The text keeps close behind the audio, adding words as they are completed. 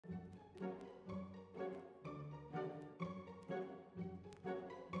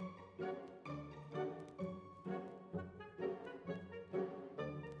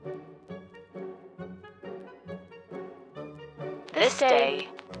This day,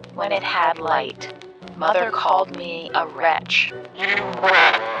 when it had light, Mother called me a wretch.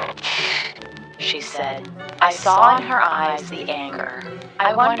 She said, I saw in her eyes the anger.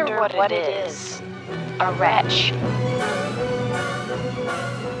 I wonder what it is. A wretch.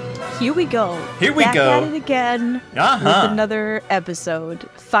 Here we go. Back at it again with another episode.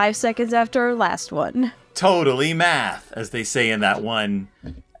 5 seconds after our last one. Totally math, as they say in that one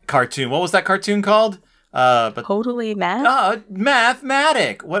cartoon. What was that cartoon called? Totally math?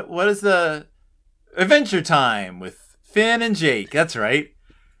 Mathematic. What is the Adventure Time with Finn and Jake? That's right.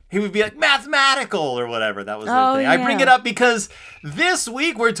 He would be like mathematical or whatever. That was their thing. Yeah. I bring it up because this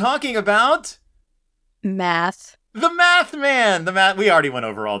week we're talking about math. The Math Man. We already went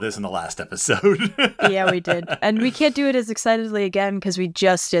over all this in the last episode. Yeah, we did. And we can't do it as excitedly again because we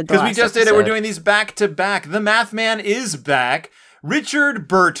just did the last episode. Because we just did it. We're doing these back to back. The Math Man is back. Richard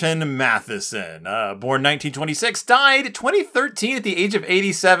Burton Matheson, born 1926, died 2013 at the age of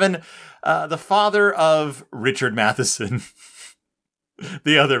 87. The father of Richard Matheson.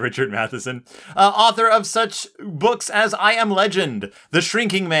 The other Richard Matheson, author of such books as I Am Legend, The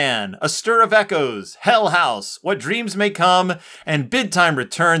Shrinking Man, A Stir of Echoes, Hell House, What Dreams May Come, and Bid Time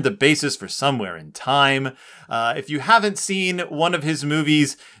Return, the basis for Somewhere in Time. If you haven't seen one of his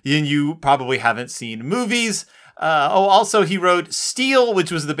movies, then you probably haven't seen movies. Also he wrote Steel,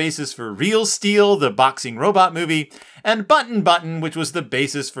 which was the basis for Real Steel, the boxing robot movie, and Button Button, which was the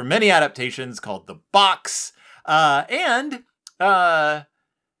basis for many adaptations called The Box, and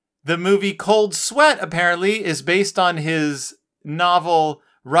the movie Cold Sweat, apparently, is based on his novel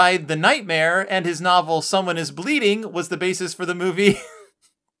Ride the Nightmare, and his novel Someone is Bleeding was the basis for the movie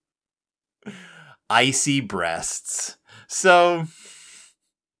Icy Breasts. So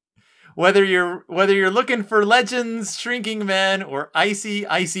whether you're looking for legends, shrinking men, or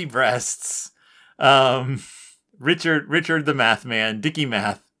icy breasts, Richard the Math Man, Dickie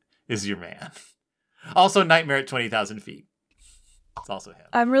Math is your man. Also Nightmare at 20,000 Feet. It's also him.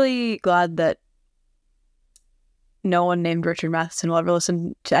 I'm really glad that no one named Richard Matheson will ever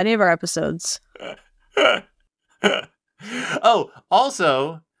listen to any of our episodes. Oh,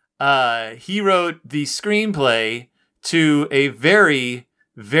 also, he wrote the screenplay to a very,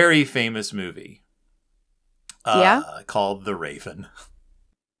 very famous movie. Called The Raven.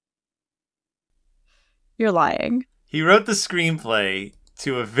 You're lying. He wrote the screenplay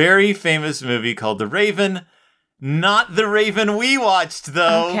to a very famous movie called The Raven. Not the Raven we watched,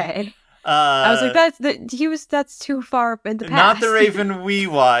 though. Okay. I was like, that's too far in the past. Not the Raven we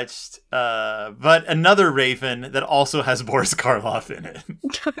watched, but another Raven that also has Boris Karloff in it.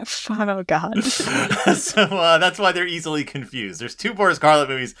 Oh, God. So that's why they're easily confused. There's two Boris Karloff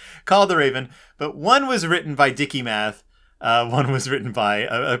movies called The Raven, but one was written by Dickie Math. One was written by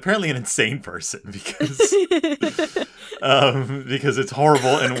apparently an insane person because it's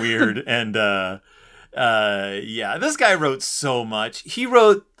horrible and weird and. This guy wrote so much. He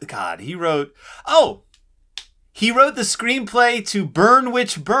wrote the screenplay to Burn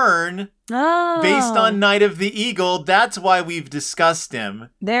Witch Burn, based on Night of the Eagle. That's why we've discussed him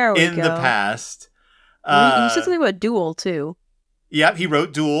in the past. You said something about Duel, too. Yep, he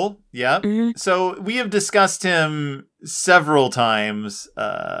wrote Duel. Yep. Mm-hmm. So we have discussed him several times.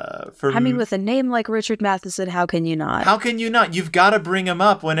 With a name like Richard Matheson, how can you not? How can you not? You've got to bring him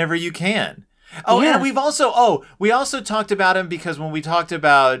up whenever you can. Oh, yeah. And we also talked about him because when we talked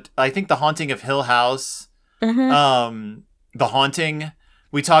about, I think, The Haunting of Hill House, The Haunting,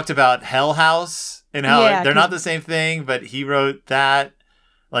 we talked about Hell House and how they're not the same thing, but he wrote that,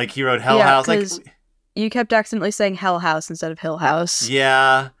 like he wrote Hell House. Like you kept accidentally saying Hell House instead of Hill House.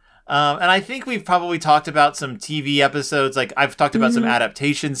 Yeah. And I think we've probably talked about some TV episodes. Like I've talked about some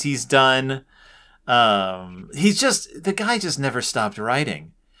adaptations he's done. The guy just never stopped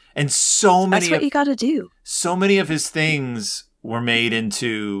writing. And that's what you gotta do. So many of his things were made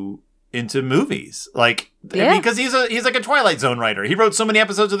into movies. Like, because he's like a Twilight Zone writer. He wrote so many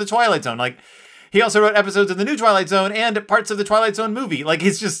episodes of the Twilight Zone. Like, he also wrote episodes of the new Twilight Zone and parts of the Twilight Zone movie. Like,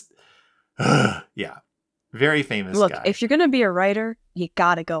 he's just, very famous guy. Look, if you're gonna be a writer, you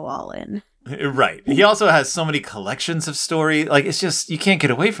gotta go all in. Right. He also has so many collections of story. Like, it's just, you can't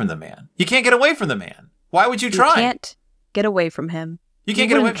get away from the man. You can't get away from the man. Why would you try? You can't get away from him. You can't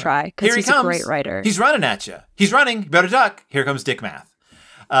get away from him. Try, because he's a great writer. He's running at you. He's running. You better duck. Here comes Dick Math.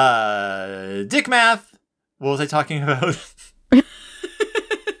 Dick Math. What was I talking about?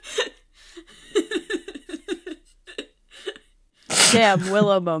 Damn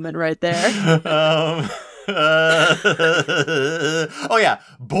Willow moment right there. Oh yeah,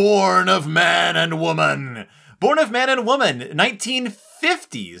 Born of Man and Woman. Born of Man and Woman,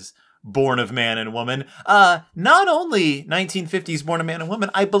 1950s Born of Man and Woman. Not only 1950s Born of Man and Woman,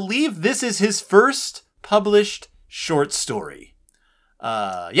 I believe this is his first published short story.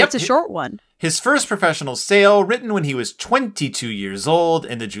 It's a short one. His first professional sale, written when he was 22 years old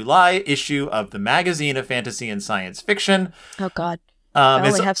in the July issue of the Magazine of Fantasy and Science Fiction. Oh, God. I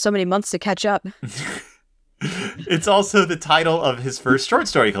only have so many months to catch up. It's also the title of his first short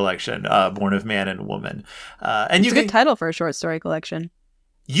story collection, Born of Man and Woman. It's a good title for a short story collection.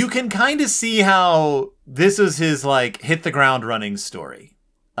 You can kind of see how this is his, like, hit the ground running story.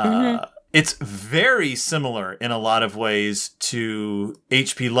 It's very similar in a lot of ways to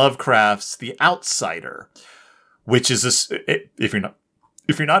H.P. Lovecraft's The Outsider, which is if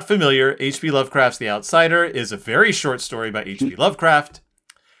you're not familiar, H.P. Lovecraft's The Outsider is a very short story by H.P. Lovecraft,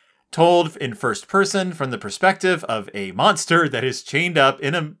 told in first person from the perspective of a monster that is chained up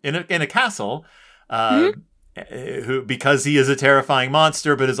in a castle, who, because he is a terrifying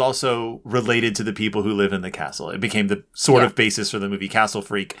monster, but is also related to the people who live in the castle. It became the sort of basis for the movie Castle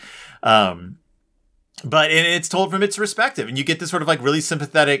Freak. But it's told from its perspective, and you get this sort of like really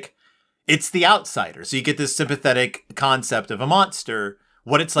sympathetic, it's the outsider. So you get this sympathetic concept of a monster,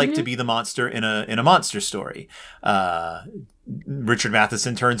 what it's like to be the monster in a monster story. Richard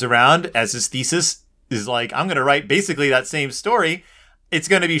Matheson turns around as his thesis is like, I'm going to write basically that same story. It's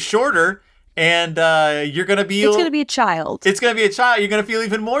going to be shorter. And you're going to be... It's going to be a child. It's going to be a child. You're going to feel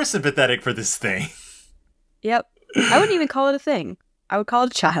even more sympathetic for this thing. Yep. I wouldn't even call it a thing. I would call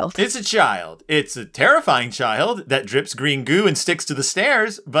it a child. It's a child. It's a terrifying child that drips green goo and sticks to the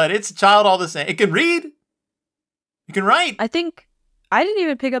stairs, but it's a child all the same. It can read. It can write. I think... I didn't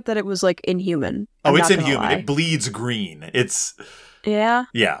even pick up that it was, like, inhuman. It's inhuman. It bleeds green. It's... Yeah?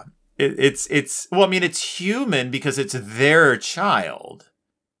 Yeah. It's... Well, I mean, it's human because it's their child.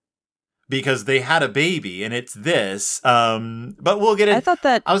 Because they had a baby, and it's this. But we'll get into... I thought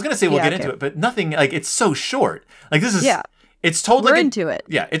that... I was going to say we'll get into it, but nothing... Like, it's so short. Like, this is... Yeah. It's told We're like... into it.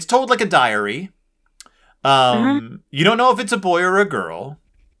 Yeah, it's told like a diary. You don't know if it's a boy or a girl.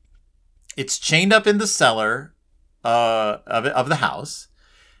 It's chained up in the cellar of the house.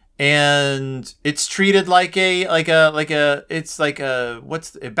 And it's treated like Batman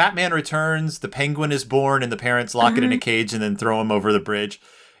Returns, the penguin is born, and the parents lock it in a cage and then throw him over the bridge.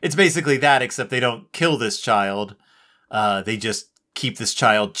 It's basically that, except they don't kill this child. They just keep this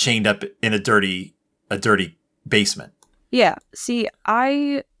child chained up in a dirty basement. Yeah. See,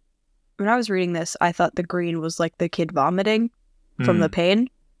 when I was reading this, I thought the green was like the kid vomiting from the pain.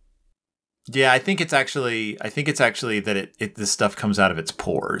 Yeah, I think it's actually that this stuff comes out of its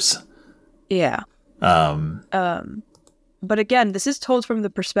pores. Yeah. But again, this is told from the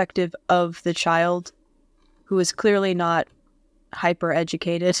perspective of the child, who is clearly not hyper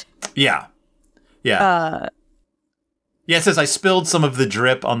educated. Yeah. It says, I spilled some of the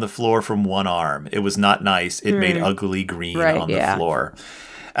drip on the floor from one arm. It was not nice. It made ugly green on the floor.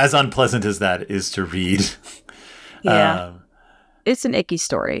 As unpleasant as that is to read. Yeah. It's an icky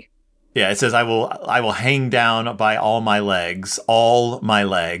story. Yeah, it says, I will hang down by all my legs,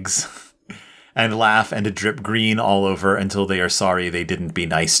 and laugh and drip green all over until they are sorry they didn't be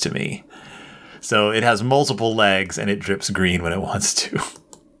nice to me. So it has multiple legs and it drips green when it wants to.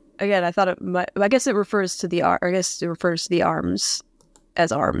 Again, I thought I guess it refers to the arms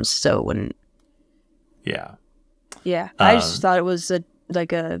as arms. So when, yeah, I just thought it was a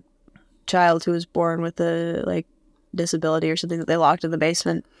child who was born with a disability or something that they locked in the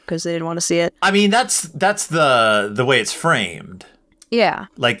basement because they didn't want to see it. I mean, that's the way it's framed. Yeah,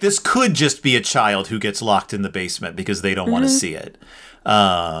 like this could just be a child who gets locked in the basement because they don't want to see it.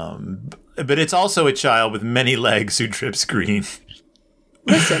 But it's also a child with many legs who drips green.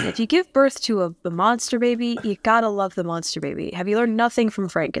 Listen, if you give birth to a monster baby, you gotta love the monster baby. Have you learned nothing from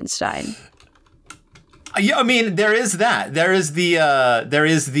Frankenstein? Yeah, I mean, there is that. There is the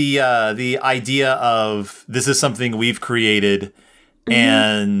idea of this is something we've created,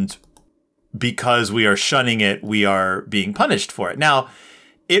 and because we are shunning it, we are being punished for it. Now,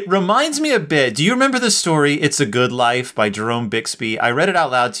 it reminds me a bit. Do you remember the story "It's a Good Life" by Jerome Bixby? I read it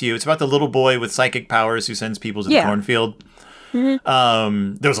out loud to you. It's about the little boy with psychic powers who sends people to the cornfield. There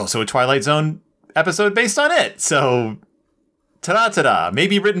was also a Twilight Zone episode based on it. So, ta-da.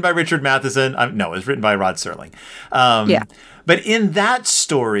 Maybe written by Richard Matheson. No, it was written by Rod Serling. But in that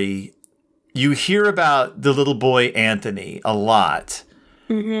story, you hear about the little boy Anthony a lot.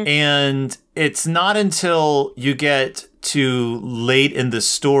 And it's not until you get to late in the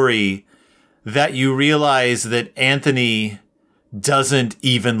story that you realize that Anthony doesn't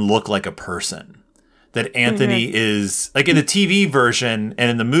even look like a person. That Anthony is, like in the TV version and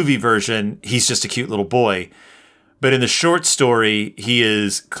in the movie version, he's just a cute little boy. But in the short story, he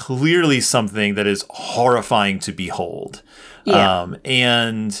is clearly something that is horrifying to behold. Yeah.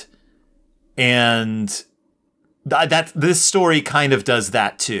 That this story kind of does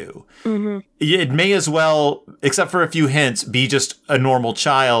that too. Mm-hmm. It may as well, except for a few hints, be just a normal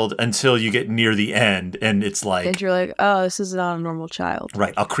child until you get near the end, and it's like, and you're like, oh, this is not a normal child.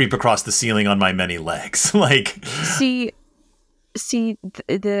 Right. I'll creep across the ceiling on my many legs. Like, see,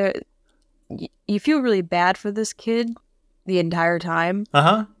 you feel really bad for this kid the entire time.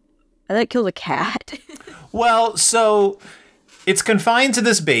 And then it killed a cat. Well, so it's confined to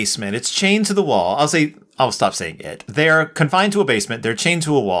this basement. It's chained to the wall. I'll stop saying it. They're confined to a basement. They're chained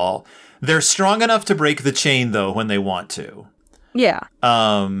to a wall. They're strong enough to break the chain, though, when they want to. Yeah.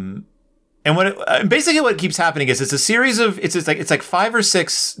 And basically what keeps happening is it's a series of it's like 5 or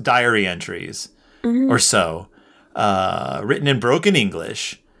 6 diary entries or so, written in broken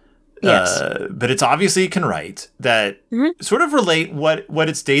English. Yes. But it's obviously it can write that sort of relate what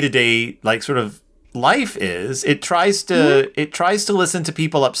its day-to-day like sort of life is. It tries to listen to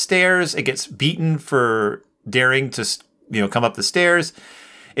people upstairs. It gets beaten for daring to come up the stairs.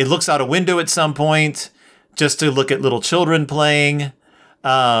 It looks out a window at some point just to look at little children playing.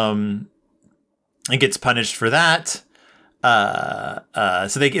 It gets punished for that.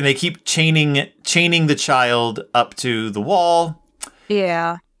 So they keep chaining the child up to the wall.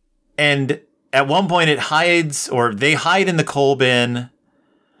 Yeah. And at one point it hides, or they hide in the coal bin,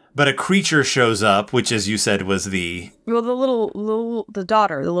 but a creature shows up, which, as you said, was the the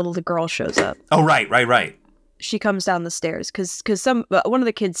girl shows up. Oh, right. She comes down the stairs because one of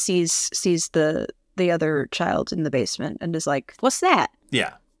the kids sees the other child in the basement and is like, "What's that?"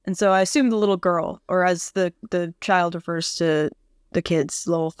 Yeah. And so I assume the little girl, or as the child refers to the kids,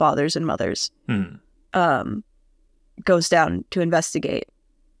 little fathers and mothers, goes down to investigate.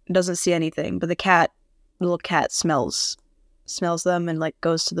 Doesn't see anything, but the little cat smells them and like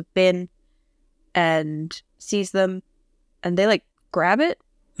goes to the bin and sees them, and they like grab it,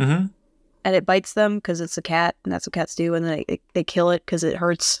 and it bites them because it's a cat, and that's what cats do, and then they kill it because it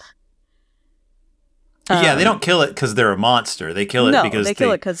hurts. Yeah, they don't kill it because they're a monster. They kill it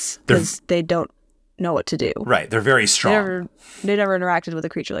because they don't know what to do. Right, they're very strong. They never interacted with a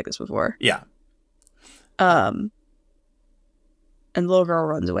creature like this before. Yeah. And the little girl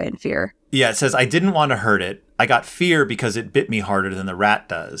runs away in fear. Yeah, it says, I didn't want to hurt it. I got fear because it bit me harder than the rat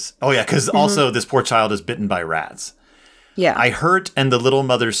does. Oh, yeah, because also this poor child is bitten by rats. Yeah. I hurt and the little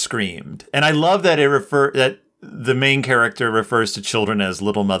mother screamed. And I love that that the main character refers to children as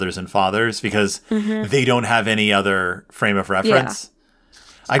little mothers and fathers because they don't have any other frame of reference. Yeah.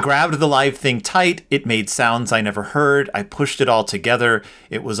 I grabbed the live thing tight. It made sounds I never heard. I pushed it all together.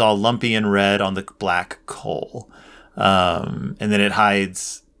 It was all lumpy and red on the black coal. And then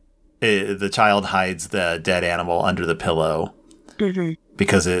the child hides the dead animal under the pillow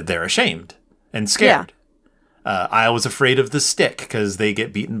because they're ashamed and scared. Yeah. I was afraid of the stick because they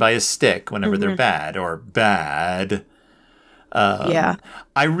get beaten by a stick whenever they're bad. Yeah.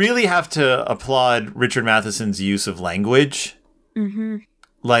 I really have to applaud Richard Matheson's use of language.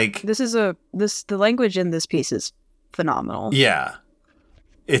 Like the language in this piece is phenomenal. Yeah.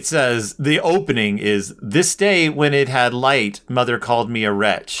 It says, the opening is, this day when it had light, mother called me a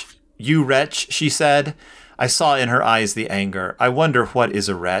wretch. You wretch, she said. I saw in her eyes the anger. I wonder what is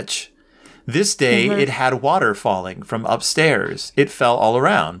a wretch. This day it had water falling from upstairs. It fell all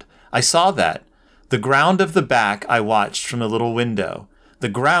around. I saw that. The ground of the back I watched from the little window. The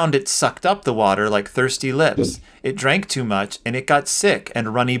ground, it sucked up the water like thirsty lips. It drank too much, and it got sick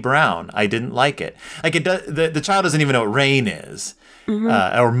and runny brown. I didn't like it. Like the child doesn't even know what rain is.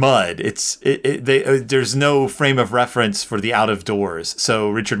 Or mud. There's no frame of reference for the out of doors. So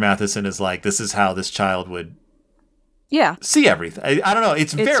Richard Matheson is like, this is how this child would see everything. I don't know.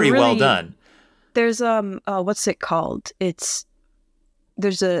 It's very really well done. There's what's it called?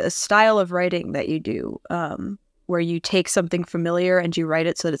 There's a style of writing that you do where you take something familiar and you write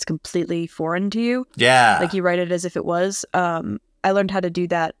it so that it's completely foreign to you. Yeah. Like you write it as if it was. I learned how to do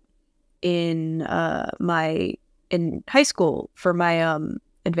that in high school for my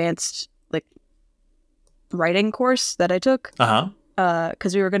advanced like writing course that I took.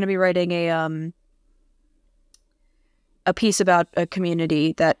 Because we were going to be writing a piece about a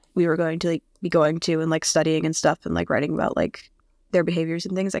community that we were going to like be going to and like studying and stuff and like writing about like their behaviors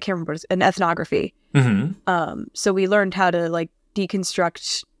and things. I can't remember, an ethnography. So we learned how to like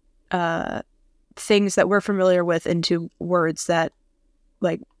deconstruct things that we're familiar with into words that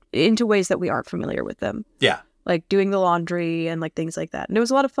like into ways that we aren't familiar with them. Yeah. Like doing the laundry and like things like that. And it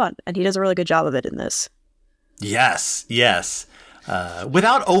was a lot of fun. And he does a really good job of it in this. Yes.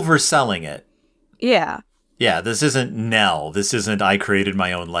 Without overselling it. Yeah. Yeah, this isn't Nell. This isn't I created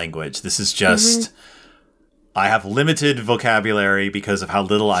my own language. This is just I have limited vocabulary because of how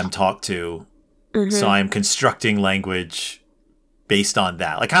little I'm talked to. So I'm constructing language based on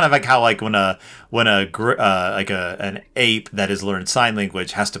that. Like kind of like how like when an ape that has learned sign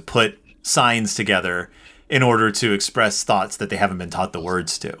language has to put signs together in order to express thoughts that they haven't been taught the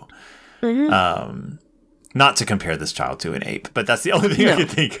words to. Not to compare this child to an ape, but that's the only thing I can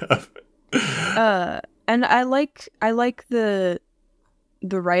think of. And I like the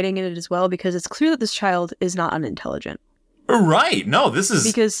writing in it as well, because it's clear that this child is not unintelligent. Right. No, this is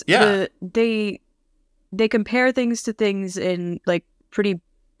because they compare things to things in like pretty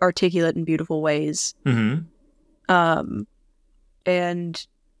articulate and beautiful ways. And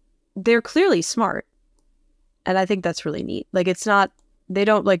they're clearly smart. And I think that's really neat. Like it's not, they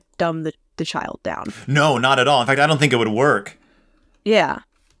don't like dumb the child down. No, not at all. In fact, I don't think it would work. Yeah.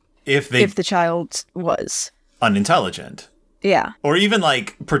 If the child was unintelligent. Yeah. Or even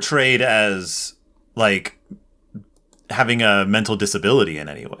like portrayed as like having a mental disability in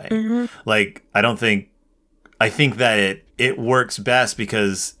any way. Like I think that it works best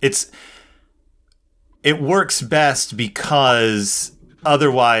because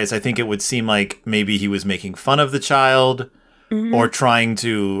otherwise I think it would seem like maybe he was making fun of the child or trying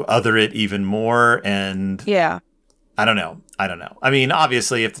to other it even more. And I don't know. I mean,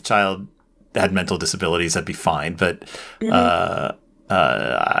 obviously if the child had mental disabilities, that'd be fine. But for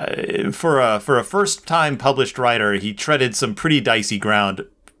a first time published writer, he treaded some pretty dicey ground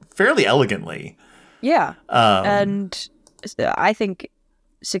fairly elegantly. Yeah. And I think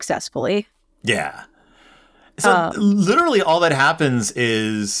successfully. Yeah. So literally all that happens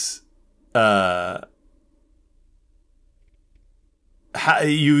is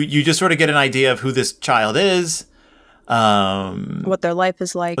you just sort of get an idea of who this child is. What their life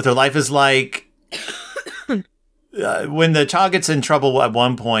is like. When the child gets in trouble at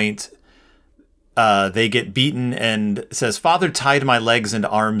one point, they get beaten and says, "Father tied my legs and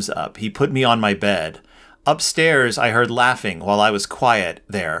arms up. He put me on my bed. Upstairs, I heard laughing while I was quiet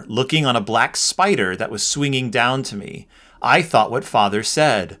there, looking on a black spider that was swinging down to me. I thought what father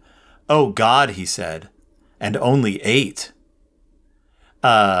said. Oh, God, he said, and only 8.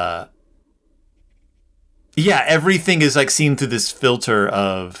 Yeah, everything is like seen through this filter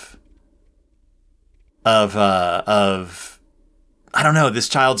of I don't know, this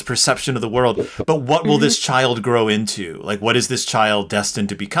child's perception of the world. But what will this child grow into? Like, what is this child destined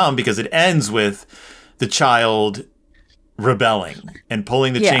to become? Because it ends with the child rebelling and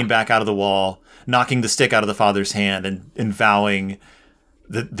pulling the chain back out of the wall, knocking the stick out of the father's hand, and vowing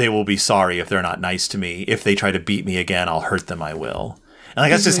that they will be sorry if they're not nice to me. If they try to beat me again, I'll hurt them, I will. And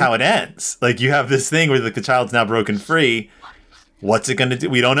like that's just how it ends. Like you have this thing where like the child's now broken free. What's it going to do?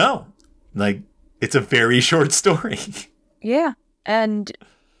 We don't know. Like it's a very short story. Yeah. And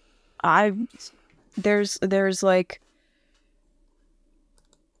there's like,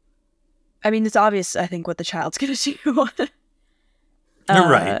 I mean, it's obvious, I think, what the child's going to do. You're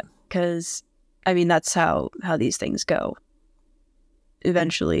right. Because, I mean, that's how these things go.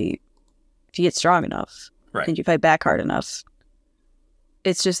 Eventually, if you get strong enough, and you fight back hard enough,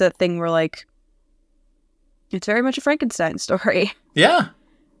 it's just that thing where, like, it's very much a Frankenstein story. Yeah.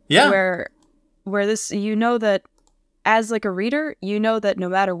 Yeah. Where this, you know that, as, like, a reader, you know that no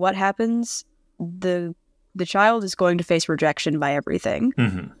matter what happens, the child is going to face rejection by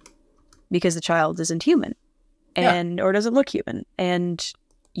everything. Because the child isn't human. Or doesn't look human. And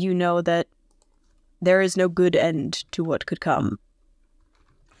you know that there is no good end to what could come.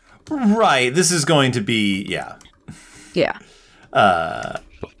 Right. This is going to be, yeah.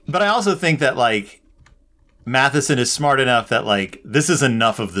 But I also think that, like, Matheson is smart enough that, like, this is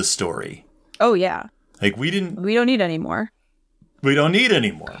enough of the story. Oh, yeah. Like, we don't need any more. We don't need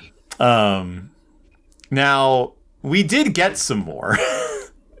any more. Now, we did get some more.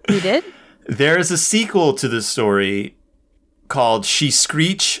 We did? There is a sequel to this story called She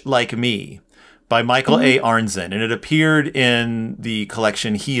Screech Like Me by Michael A. Arnzen, and it appeared in the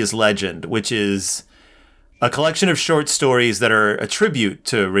collection He is Legend, which is a collection of short stories that are a tribute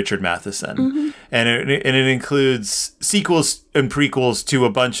to Richard Matheson. And it includes sequels and prequels to a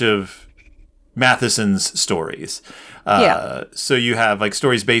bunch of Matheson's stories. So you have like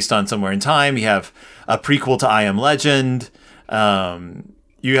stories based on Somewhere in Time. You have a prequel to I Am Legend.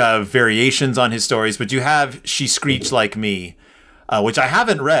 You have variations on his stories, but you have She Screeched Like Me, which I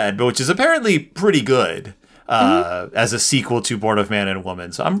haven't read, but which is apparently pretty good as a sequel to Born of Man and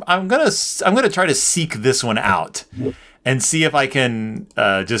Woman. So I'm gonna try to seek this one out and see if I can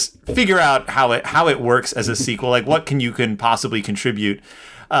just figure out how it works as a sequel. Like what you can possibly contribute.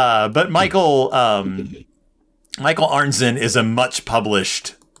 But Michael Michael Arnzen is a much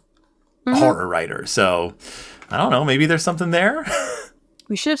published horror writer. So I don't know. Maybe there's something there.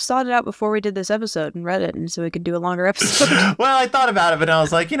 We should have sought it out before we did this episode and read it, and so we could do a longer episode. Well, I thought about it, but I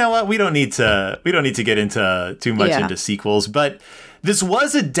was like, you know what? We don't need to get into too much into sequels. But this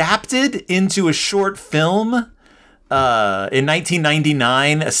was adapted into a short film in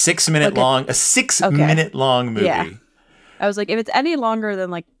 1999, a 6-minute long movie. Yeah. I was like, if it's any longer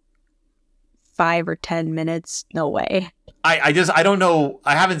than like 5 or 10 minutes, no way. I don't know.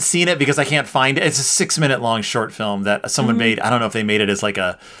 I haven't seen it because I can't find it. It's a 6-minute long short film that someone made. I don't know if they made it as like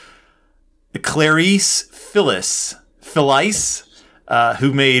a Clarice Phyllis,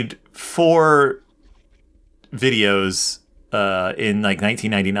 who made 4 videos in like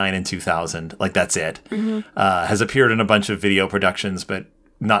 1999 and 2000. Like that's it. Has appeared in a bunch of video productions, but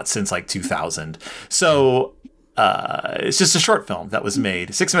not since like 2000. So it's just a short film that was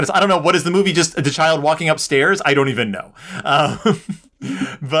made. 6 minutes. I don't know. What is the movie? Just the child walking upstairs? I don't even know.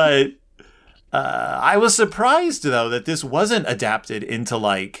 But I was surprised, though, that this wasn't adapted into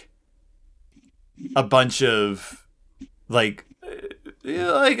like a bunch of like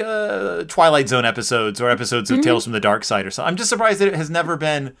Twilight Zone episodes or episodes of Tales from the Dark Side or something. I'm just surprised that it has never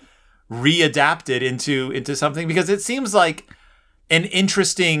been readapted into something, because it seems like an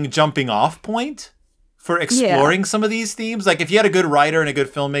interesting jumping off point for exploring some of these themes. Like if you had a good writer and a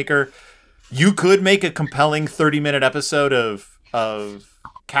good filmmaker, you could make a compelling 30-minute episode of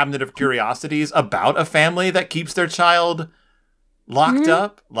Cabinet of Curiosities about a family that keeps their child locked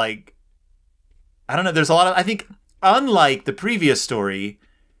up. Like, I don't know. There's a lot of, I think, unlike the previous story,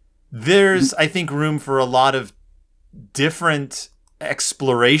 there's, I think, room for a lot of different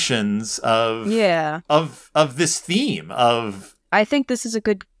explorations of this theme of. I think this is a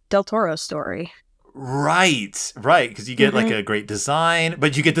good Del Toro story. Right, because you get like a great design,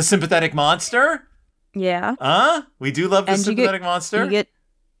 but you get the sympathetic monster. Yeah. We do love the sympathetic monster.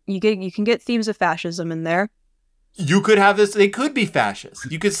 You can get themes of fascism in there. You could have this. They could be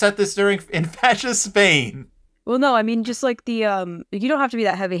fascist. You could set this in fascist Spain. Well, no, I mean just like the you don't have to be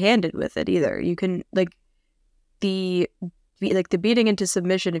that heavy-handed with it either. You can like the beating into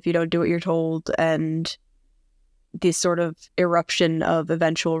submission if you don't do what you're told, and this sort of eruption of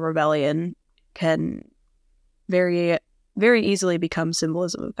eventual rebellion can very, very easily become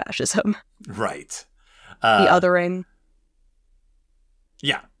symbolism of fascism. Right. The othering.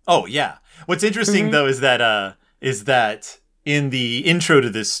 Yeah. Oh, yeah. What's interesting, though, is that in the intro to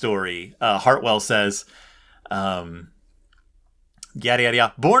this story, Hartwell says, yada, yada,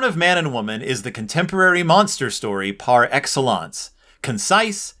 yada. Born of Man and Woman is the contemporary monster story par excellence.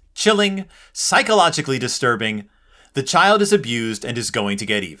 Concise, chilling, psychologically disturbing. The child is abused and is going to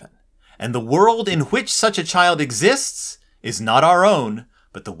get even. And the world in which such a child exists is not our own,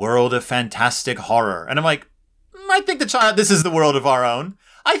 but the world of fantastic horror. And I'm like, I think this is the world of our own.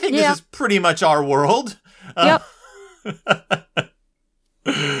 I think this is pretty much our world. Yep.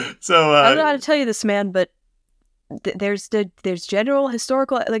 So I don't know how to tell you this, man, but there's genuine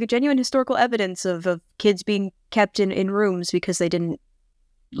historical evidence of kids being kept in rooms because they didn't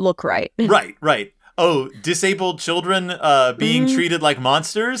look right. Right. Oh, disabled children being treated like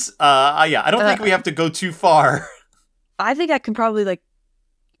monsters? Yeah, I don't think we have to go too far. I think I can probably like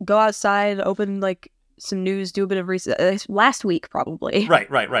go outside, open like some news, do a bit of research. Last week, probably.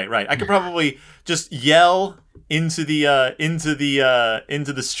 Right. I could probably just yell into the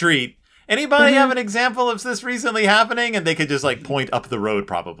street. Anybody have an example of this recently happening? And they could just like point up the road,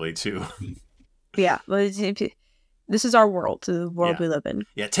 probably too. Yeah, well, this is our world, the world we live in.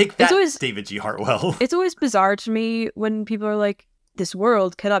 Yeah, take that, David G. Hartwell. It's always bizarre to me when people are like, "This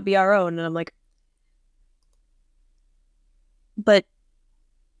world cannot be our own," and I'm like, but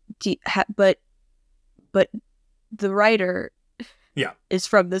the writer is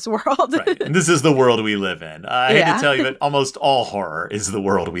from this world. Right. And this is the world we live in. I hate to tell you, but almost all horror is the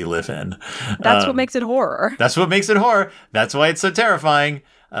world we live in. That's what makes it horror. That's what makes it horror. That's why it's so terrifying.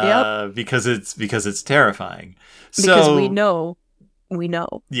 Because it's terrifying. Because we know.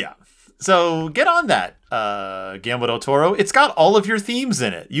 Yeah. So get on that, Guillermo del Toro. It's got all of your themes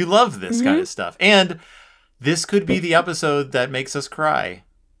in it. You love this kind of stuff. And this could be the episode that makes us cry.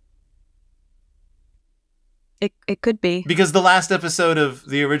 It could be. Because the last episode of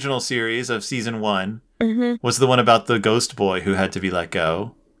the original series of season 1 was the one about the ghost boy who had to be let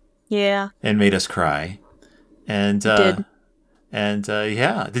go. Yeah. And made us cry. And did. And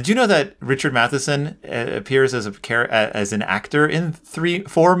did you know that Richard Matheson appears as an actor in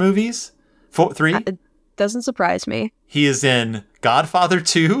 4 movies? 3? It doesn't surprise me. He is in Godfather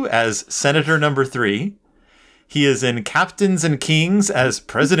 2 as Senator Number 3. He is in Captains and Kings as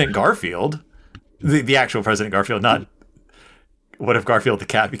President Garfield. The actual President Garfield, not what if Garfield the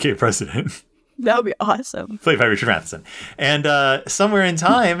cat became president. That would be awesome. Played by Richard Matheson. And Somewhere in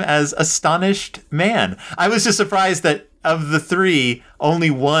Time as Astonished Man. I was just surprised that of the three,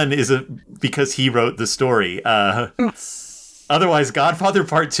 only one is because he wrote the story. Otherwise, Godfather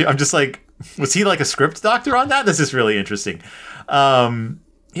Part 2, I'm just like, was he like a script doctor on that? This is really interesting.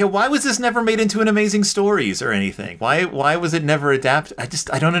 Why was this never made into an Amazing Stories or anything? Why was it never adapted?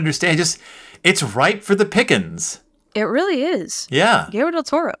 I don't understand. It's ripe for the pickings. It really is. Yeah. Guillermo del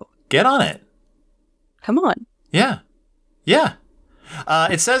Toro. Get on it. Come on. Yeah. Yeah.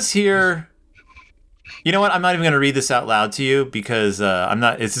 It says here, you know what? I'm not even going to read this out loud to you because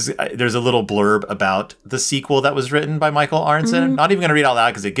there's a little blurb about the sequel that was written by Michael Aronson. I'm not even going to read it out loud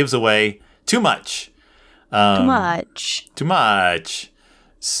because it gives away too much. Too much.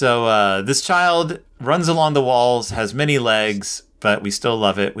 So this child runs along the walls, has many legs, but we still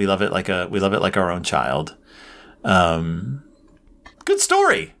love it. We love it like our own child. Good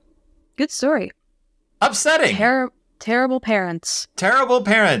story. Good story. Upsetting. Terrible parents. Terrible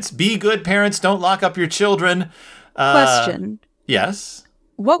parents. Be good parents. Don't lock up your children. Question. Yes.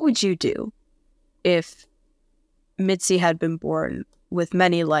 What would you do if Mitzi had been born with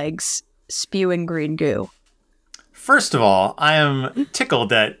many legs, spewing green goo? First of all, I am tickled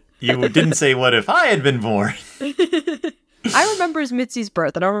that you didn't say, what if I had been born? I remember Mitzi's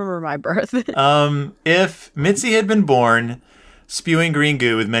birth. I don't remember my birth. If Mitzi had been born spewing green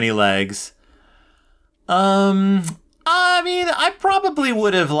goo with many legs, I probably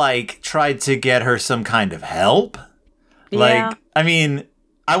would have, tried to get her some kind of help. Yeah.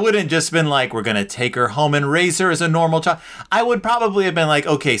 I wouldn't just been like, we're going to take her home and raise her as a normal child. I would probably have been like,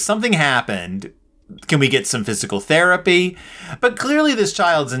 okay, something happened. Can we get some physical therapy? But clearly this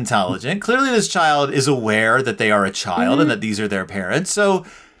child's intelligent. Clearly this child is aware that they are a child and that these are their parents. So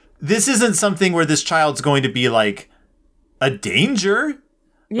this isn't something where this child's going to be like a danger.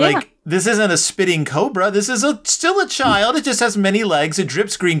 Yeah. This isn't a spitting cobra. This is still a child. It just has many legs. It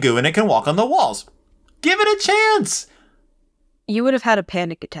drips green goo and it can walk on the walls. Give it a chance. You would have had a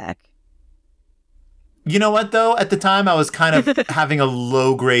panic attack. You know what, though? At the time, I was kind of having a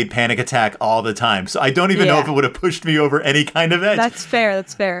low-grade panic attack all the time. So I don't even know if it would have pushed me over any kind of edge. That's fair.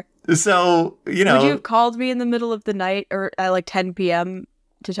 So, Would you have called me in the middle of the night or at 10 p.m.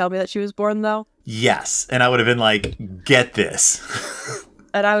 to tell me that she was born, though? Yes. And I would have been like, get this.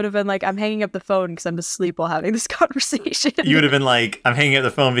 And I would have been like, I'm hanging up the phone because I'm asleep while having this conversation. You would have been like, I'm hanging up the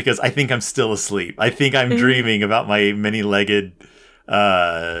phone because I think I'm still asleep. I think I'm dreaming about my many-legged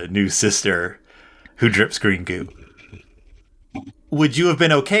new sister who drips green goo. Would you have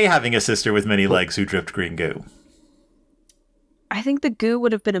been okay having a sister with many legs who dripped green goo? I think the goo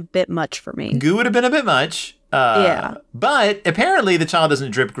would have been a bit much for me. Goo would have been a bit much. Yeah. But apparently the child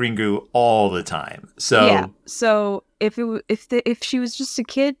doesn't drip green goo all the time. So yeah. So if she was just a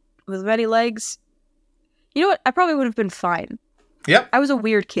kid with many legs, you know what? I probably would have been fine. Yep. I was a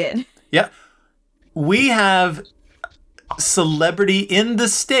weird kid. Yep. We have celebrity in the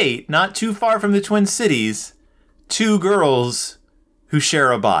state, not too far from the Twin Cities, 2 girls who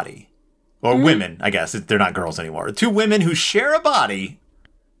share a body. Or women, I guess. They're not girls anymore. 2 women who share a body.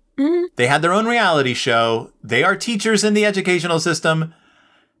 They had their own reality show. They are teachers in the educational system.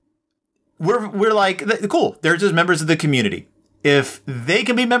 We're like, cool. They're just members of the community. If they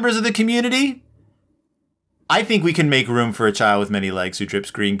can be members of the community, I think we can make room for a child with many legs who drips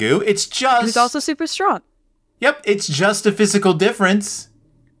green goo. It's just... Who's also super strong. Yep, it's just a physical difference.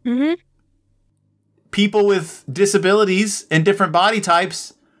 People with disabilities and different body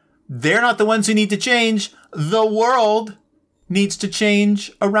types, they're not the ones who need to change. The world needs to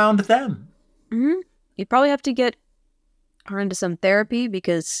change around them. You'd probably have to get her into some therapy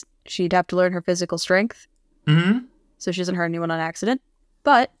because she'd have to learn her physical strength. So she doesn't hurt anyone on accident.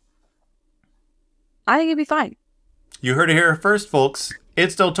 But I think it'd be fine. You heard it here first, folks.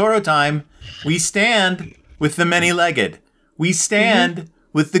 It's Del Toro time. We stand with the many-legged. We stand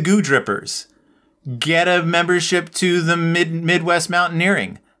with the goo drippers. Get a membership to the Midwest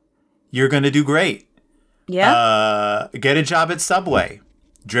Mountaineering. You're going to do great. Yeah. Get a job at Subway.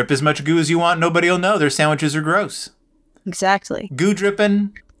 Drip as much goo as you want. Nobody will know. Their sandwiches are gross. Exactly. Goo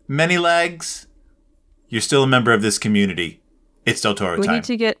dripping, many legs. You're still a member of this community. It's Del Toro time.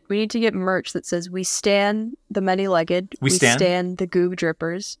 We need to get merch that says we stan the many-legged. We stan the goo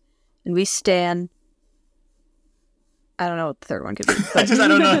drippers. And we stan... I don't know what the third one could be. I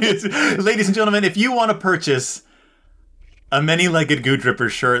don't know. Ladies and gentlemen, if you want to purchase a many-legged goo dripper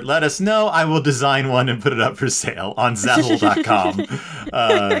shirt, let us know. I will design one and put it up for sale on Zazzle.com.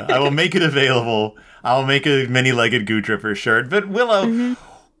 I will make it available. I'll make a many-legged goo dripper shirt. But Willow,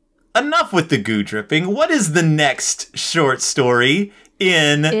 enough with the goo dripping. What is the next short story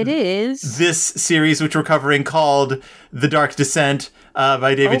in this series, which we're covering, called The Dark Descent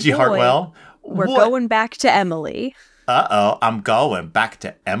by David G. Hartwell? We're going back to Emily. Uh-oh, I'm going back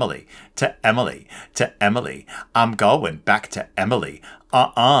to Emily. To Emily. To Emily. I'm going back to Emily.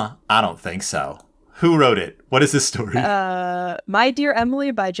 I don't think so. Who wrote it? What is this story? My Dear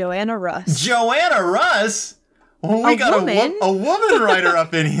Emily by Joanna Russ. Joanna Russ? Well, we got a woman writer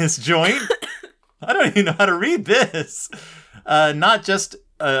up in his joint. I don't even know how to read this. Not just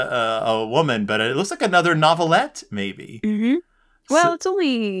a woman, but it looks like another novelette, maybe. Mm-hmm. Well, it's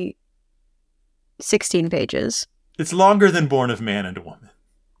only 16 pages. It's longer than Born of Man and a Woman.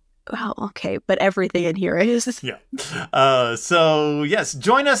 Well, okay, but everything in here is. Yeah. So, yes,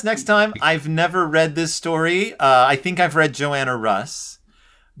 join us next time. I've never read this story. I think I've read Joanna Russ,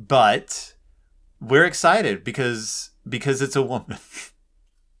 but we're excited because it's a woman.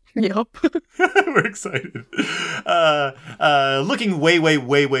 Yep. We're excited. Looking way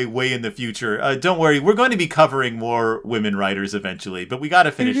in the future. Don't worry, we're going to be covering more women writers eventually, but we got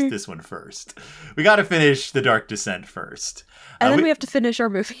to finish this one first. We got to finish The Dark Descent first. And then we have to finish our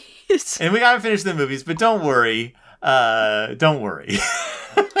movies. And we got to finish the movies, but don't worry. Don't worry.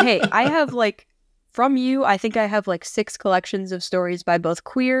 Hey, I have from you, I think I have 6 collections of stories by both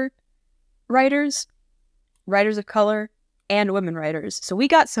queer writers, writers of color, and women writers. So we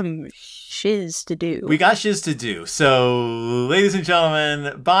got some shiz to do. So, ladies and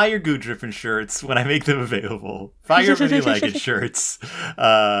gentlemen, buy your Goo Drippin' shirts when I make them available. Buy your Mini Legged shirts.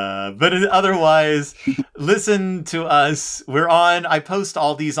 But otherwise, listen to us. I post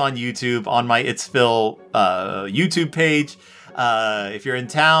all these on YouTube, on my It's Phil YouTube page. If you're in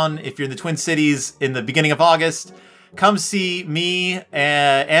town, if you're in the Twin Cities in the beginning of August, come see me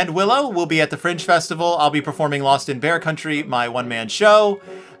and Willow. We'll be at the Fringe Festival. I'll be performing Lost in Bear Country, my one-man show.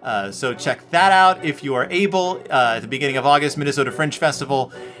 So check that out if you are able at the beginning of August, Minnesota Fringe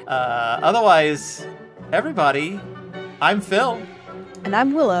Festival. Otherwise, everybody, I'm Phil. And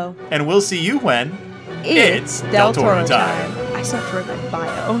I'm Willow. And we'll see you when it's Del Toro time. I slept for my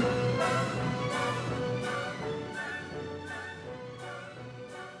bio.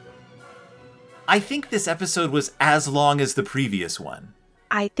 I think this episode was as long as the previous one.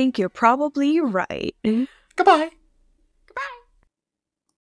 I think you're probably right. Goodbye.